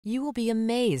You will be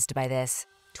amazed by this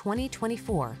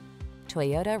 2024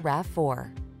 Toyota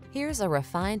RAV4. Here's a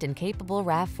refined and capable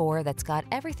RAV4 that's got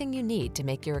everything you need to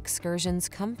make your excursions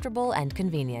comfortable and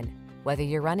convenient. Whether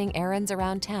you're running errands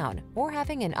around town or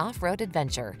having an off-road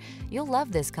adventure, you'll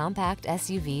love this compact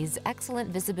SUV's excellent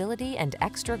visibility and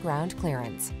extra ground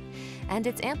clearance. And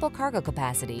its ample cargo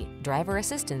capacity, driver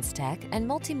assistance tech, and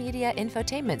multimedia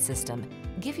infotainment system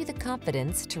give you the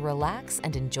confidence to relax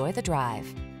and enjoy the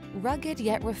drive. Rugged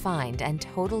yet refined and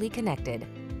totally connected,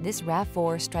 this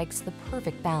RAV4 strikes the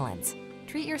perfect balance.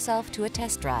 Treat yourself to a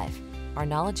test drive. Our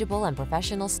knowledgeable and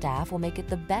professional staff will make it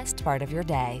the best part of your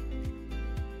day.